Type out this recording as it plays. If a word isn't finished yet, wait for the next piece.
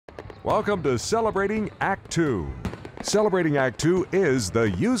Welcome to Celebrating Act 2. Celebrating Act 2 is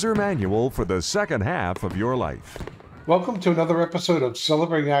the user manual for the second half of your life. Welcome to another episode of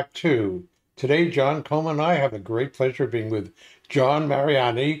Celebrating Act 2. Today, John Coleman and I have the great pleasure of being with John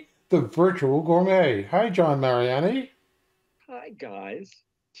Mariani, the Virtual Gourmet. Hi, John Mariani. Hi, guys.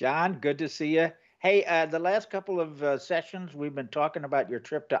 John, good to see you. Hey, the last couple of sessions, we've been talking about your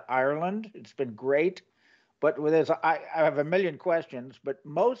trip to Ireland. It's been great. But I have a million questions, but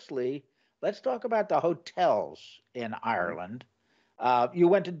mostly let's talk about the hotels in Ireland. You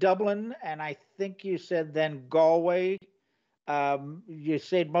went to Dublin, and I think you said then Galway. You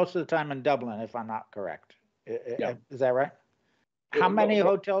stayed most of the time in Dublin, if I'm not correct. Yeah. Is that right? How many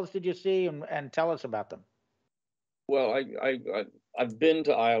hotels did you see, and tell us about them? Well, I've been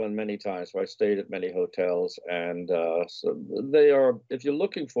to Ireland many times, so I stayed at many hotels, and so they are, if you're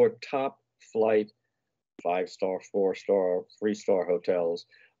looking for top flight, 5-star, 4-star, 3-star hotels,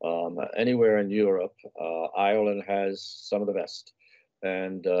 anywhere in Europe, Ireland has some of the best.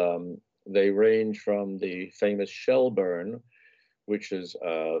 And they range from the famous Shelbourne, which has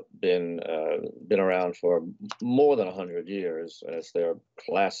been around for more than 100 years. And it's their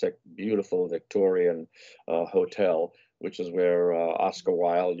classic, beautiful Victorian hotel, which is where Oscar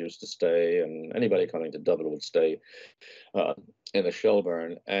Wilde used to stay, and anybody coming to Dublin would stay in the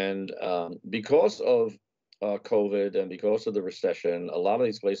Shelbourne. And because of COVID and because of the recession, a lot of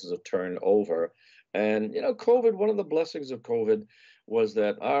these places have turned over. And, you know, COVID, one of the blessings of COVID was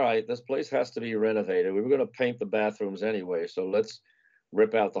that, all right, this place has to be renovated. We were going to paint the bathrooms anyway, so let's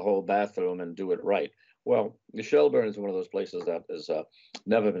rip out the whole bathroom and do it right. Well, the Shelbourne is one of those places that has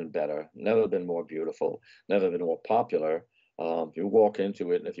never been better, never been more beautiful, never been more popular. If you walk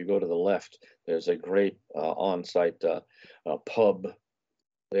into it, and if you go to the left, there's a great on-site pub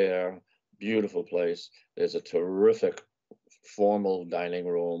there. Beautiful place. There's a terrific formal dining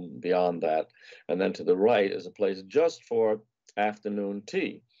room beyond that. And then to the right is a place just for afternoon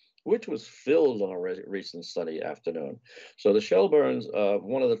tea, which was filled on a recent sunny afternoon. So the Shelbourne's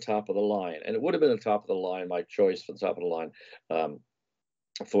one of the top of the line, and it would have been the top of the line, my choice for the top of the line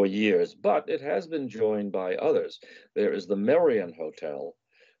for years, but it has been joined by others. There is the Merrion Hotel,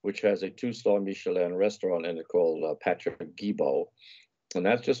 which has a 2-star Michelin restaurant in it called Patrick Guibault. And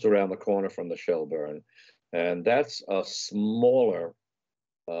that's just around the corner from the Shelbourne. And that's a smaller,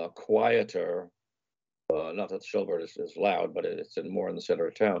 quieter, not that the Shelbourne is loud, but it's more in the center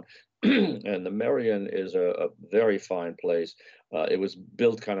of town. And the Merrion is a very fine place. It was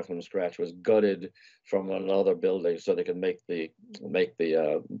built kind of from scratch. It was gutted from another building so they could make the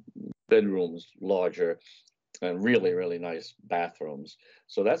bedrooms larger and really, really nice bathrooms.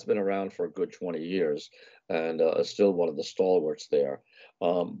 So that's been around for a good 20 years and is still one of the stalwarts there.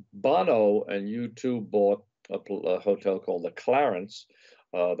 Bono and U2 bought a hotel called the Clarence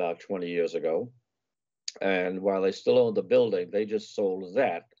about 20 years ago. And while they still own the building, they just sold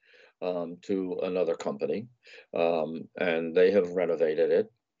that to another company. And they have renovated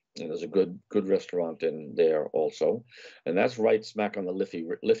it. And there's a good restaurant in there also. And that's right smack on the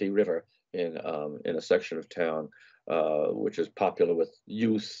Liffey River in a section of town which is popular with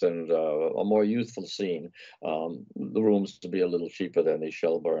youth and a more youthful scene. The rooms to be a little cheaper than the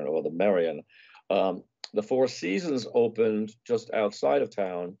Shelbourne or the Merrion. The Four Seasons opened just outside of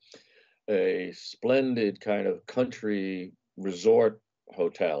town, a splendid kind of country resort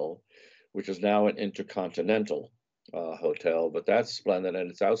hotel, which is now an intercontinental hotel, but that's splendid,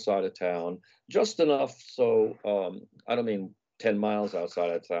 and it's outside of town, just enough so, I don't mean 10 miles outside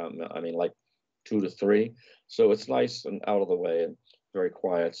of town, I mean like 2 to 3, so it's nice and out of the way and very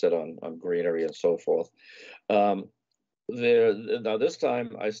quiet, set on greenery and so forth. Now this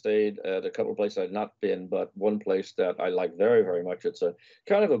time I stayed at a couple of places I'd not been, but one place that I like very, very much. It's a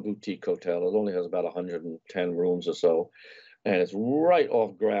kind of a boutique hotel. It only has about 110 rooms or so, and it's right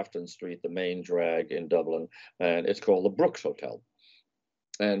off Grafton Street, the main drag in Dublin, and it's called the Brooks Hotel.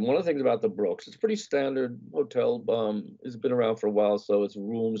 And one of the things about the Brooks, it's a pretty standard hotel. It's been around for a while, so its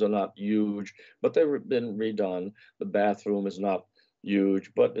rooms are not huge, but they've been redone. The bathroom is not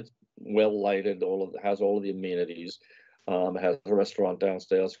huge, but it's well lighted. Has all of the amenities. It has a restaurant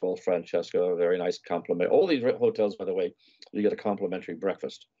downstairs called Francesca, a very nice compliment. All these hotels, by the way, you get a complimentary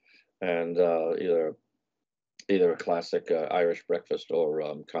breakfast, and either a classic Irish breakfast or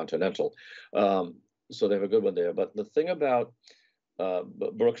continental. So they have a good one there. But the thing about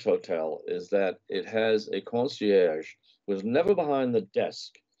Brooks Hotel is that it has a concierge who's never behind the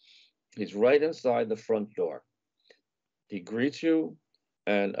desk. He's right inside the front door. He greets you,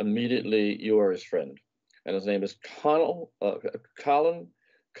 and immediately you are his friend. And his name is Colin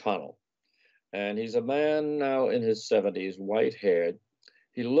Connell. And he's a man now in his 70s, white-haired.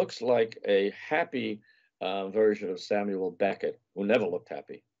 He looks like a happy version of Samuel Beckett, who never looked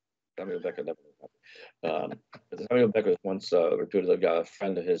happy. Samuel Beckett never looked happy. Samuel Beckett once repeated a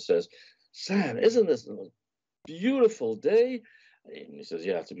friend of his says, "Sam, isn't this the most beautiful day?" And he says,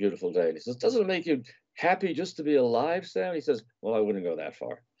 "Yeah, it's a beautiful day." And he says, "Doesn't it make you happy just to be alive, Sam?" He says, "Well, I wouldn't go that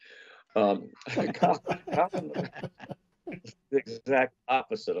far." Colin, the exact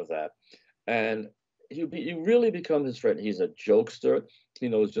opposite of that. And you really become his friend. He's a jokester. He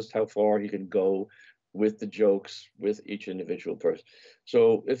knows just how far he can go with the jokes with each individual person.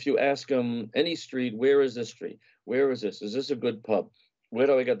 So if you ask him any street, where is this street? Where is this? Is this a good pub? Where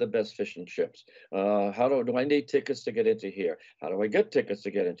do I get the best fish and chips? How do I need tickets to get into here? How do I get tickets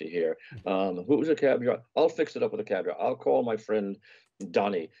to get into here? Who's a cab driver? I'll fix it up with a cab driver. I'll call my friend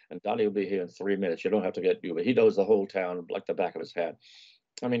Donnie, and Donnie will be here in 3 minutes. You don't have to get Uber. He knows the whole town like the back of his hand.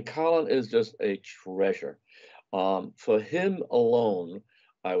 I mean, Colin is just a treasure. For him alone,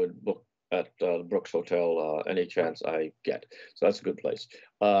 I would book at the Brooks Hotel any chance I get. So that's a good place.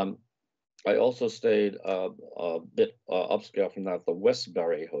 I also stayed a bit upscale from that, the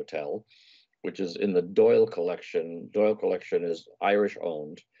Westbury Hotel, which is in the Doyle Collection. Doyle Collection is Irish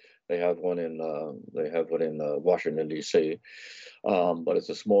owned. They have one in Washington D.C., but it's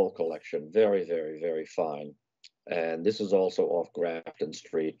a small collection. Very, very, very fine. And this is also off Grafton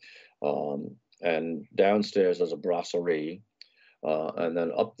Street. And downstairs there's a brasserie. And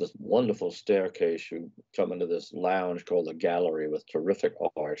then up this wonderful staircase, you come into this lounge called the Gallery with terrific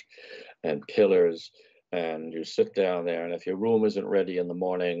art and pillars. And you sit down there, and if your room isn't ready in the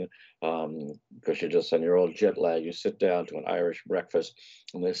morning, because you're just on your old jet lag, you sit down to an Irish breakfast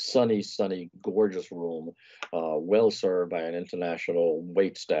in this sunny, sunny, gorgeous room, well served by an international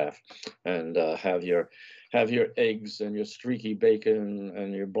wait staff, and have your eggs and your streaky bacon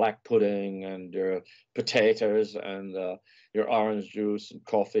and your black pudding and your potatoes and your orange juice and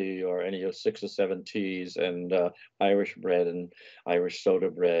coffee or any of 6 or 7 teas and Irish bread and Irish soda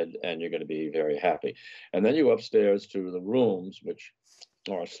bread, and you're going to be very happy. And then you go upstairs to the rooms, which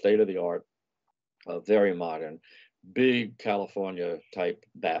are state of the art, very modern, big California type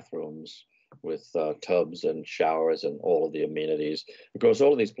bathrooms with tubs and showers and all of the amenities. Because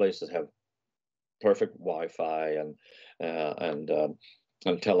all of these places have perfect Wi-Fi and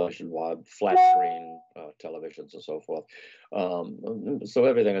television, flat screen televisions and so forth. So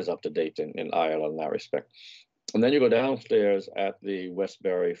everything is up to date in Ireland in that respect. And then you go downstairs at the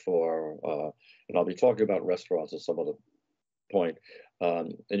Westbury for, and I'll be talking about restaurants at some other point.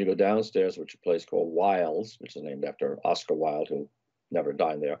 And you go downstairs, which is a place called Wilde's, which is named after Oscar Wilde, who never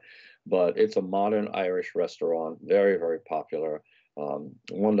dined there. But it's a modern Irish restaurant, very, very popular,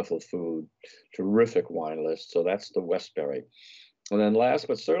 wonderful food, terrific wine list. So that's the Westbury. And then last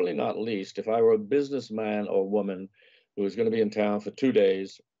but certainly not least, if I were a businessman or woman who was going to be in town for 2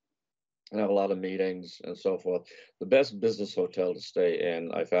 days and have a lot of meetings and so forth, the best business hotel to stay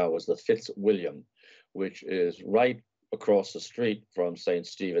in, I found, was the FitzWilliam, which is right across the street from St.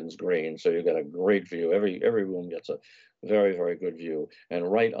 Stephen's Green. So you get a great view. Every room gets a very, very good view. And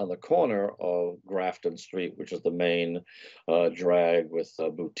right on the corner of Grafton Street, which is the main drag with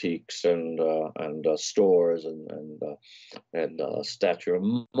boutiques and stores and statue of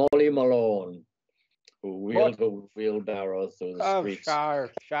Molly Malone, who wheeled her wheelbarrow through the streets.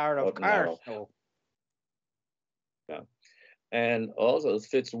 Shard of cars. Yeah. And also, the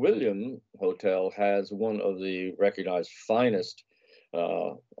FitzWilliam Hotel has one of the recognized finest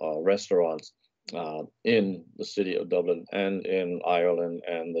restaurants in the city of Dublin and in Ireland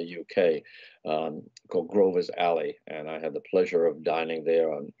and the UK, called Grover's Alley. And I had the pleasure of dining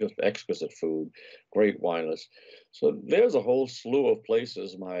there on just exquisite food, great wine list. So there's a whole slew of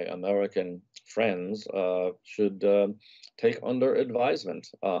places my American friends should take under advisement.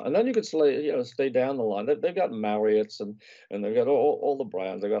 And then you could stay down the line. They've got Marriott's and they've got all the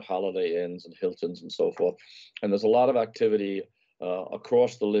brands. They've got Holiday Inns and Hiltons and so forth. And there's a lot of activity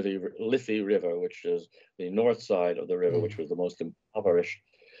across the Liffey River, which is the north side of the river, which was the most impoverished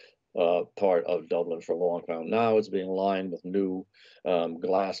part of Dublin for a long time. Now it's being lined with new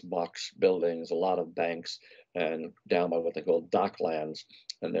glass box buildings, a lot of banks, and down by what they call docklands.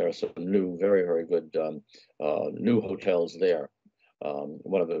 And there are some new, very, very good new hotels there.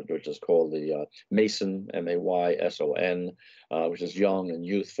 One of them, which is called the Mason, Mayson, which is young and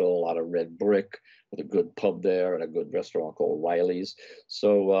youthful, a lot of red brick, with a good pub there and a good restaurant called Riley's.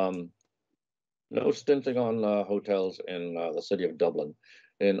 So no stinting on hotels in the city of Dublin.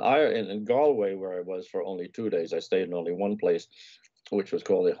 In Galway, where I was for only 2 days, I stayed in only one place, which was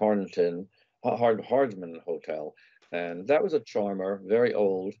called the Hardsman Hotel. And that was a charmer, very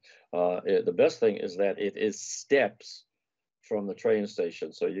old. The best thing is that it is steps from the train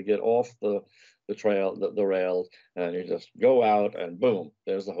station. So you get off the rails, and you just go out, and boom,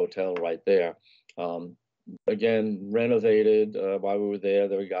 there's the hotel right there. Again, renovated while we were there.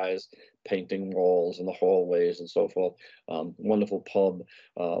 There were guys painting walls in the hallways and so forth. Wonderful pub,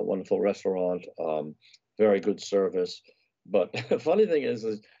 wonderful restaurant, very good service. But the funny thing is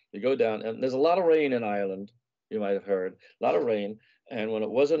you go down, and there's a lot of rain in Ireland. You might have heard a lot of rain, and when it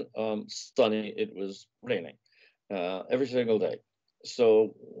wasn't sunny, it was raining every single day.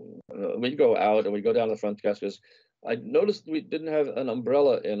 So we'd go out and we'd go down to the front desk, because I noticed we didn't have an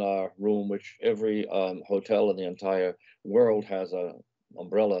umbrella in our room, which every hotel in the entire world has an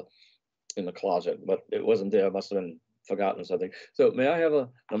umbrella in the closet, but it wasn't there. It must have been forgotten or something. So may I have an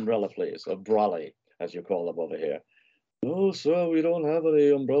umbrella, please? A brolly, as you call them over here. No, sir, we don't have any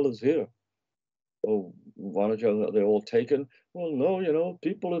umbrellas here. Oh, why don't you have, they're all taken? Well, no,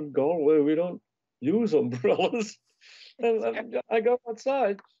 people in Galway, we don't use umbrellas. And I go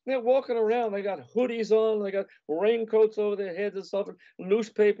outside, they're walking around, they got hoodies on, they got raincoats over their heads and stuff,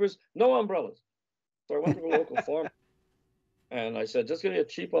 newspapers, no umbrellas. So I went to the local farm, and I said, just give me a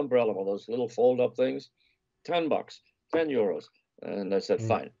cheap umbrella, one of those little fold-up things, $10, 10 euros. And I said,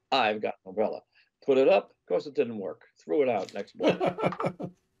 fine, I've got an umbrella. Put it up, of course it didn't work. Threw it out next morning.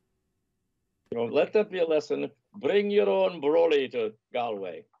 Let that be a lesson. Bring your own brolly to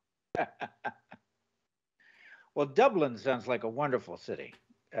Galway. Well, Dublin sounds like a wonderful city,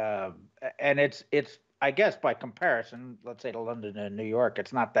 and it's I guess by comparison, let's say to London and New York,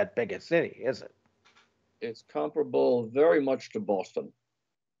 it's not that big a city, is it? It's comparable very much to Boston.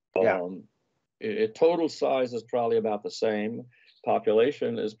 Yeah. Total size is probably about the same.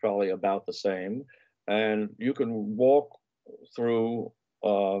 Population is probably about the same, and you can walk through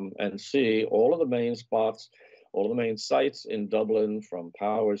and see all of the main spots, all of the main sites in Dublin, from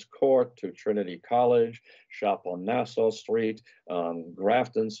Powers Court to Trinity College, shop on Nassau Street,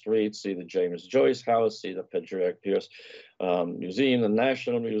 Grafton Street, see the James Joyce House, see the Patrick Pierce Museum, the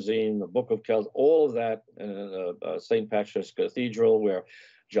National Museum, the Book of Kells, all of that, St. Patrick's Cathedral, where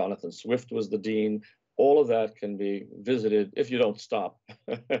Jonathan Swift was the dean. All of that can be visited if you don't stop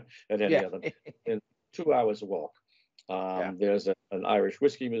at any other in 2 hours walk. There's an Irish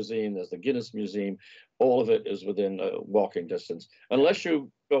whiskey museum, there's the Guinness Museum. All of it is within walking distance, unless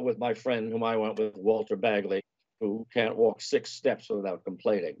you go with my friend whom I went with, Walter Bagley, who can't walk 6 steps without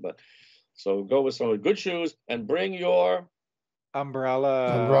complaining. But so go with someone with good shoes and bring your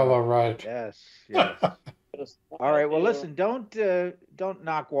umbrella. Umbrella, right? Yes. All right. Well, listen, don't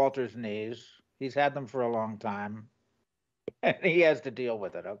knock Walter's knees. He's had them for a long time, and he has to deal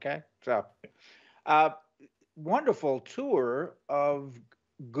with it. Okay. So, wonderful tour of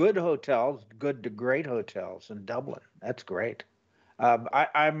good hotels, good to great hotels in Dublin. That's great.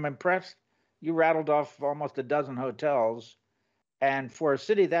 I'm impressed. You rattled off almost a dozen hotels, and for a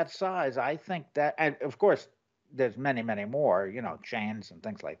city that size, I think that, and of course, there's many, many more, chains and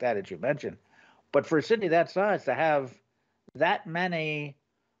things like that you mentioned. But for a city that size to have that many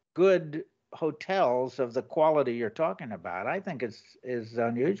good hotels of the quality you're talking about, I think is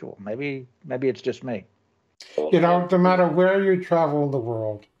unusual. Maybe it's just me. No matter where you travel in the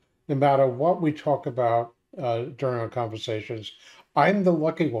world, no matter what we talk about during our conversations, I'm the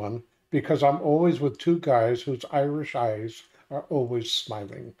lucky one because I'm always with 2 guys whose Irish eyes are always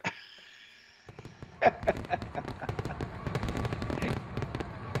smiling.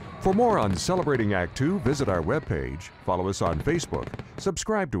 For more on Celebrating Act 2, visit our webpage, follow us on Facebook,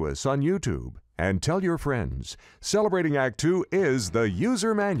 subscribe to us on YouTube, and tell your friends. Celebrating Act 2 is the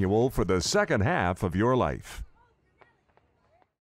user manual for the second half of your life.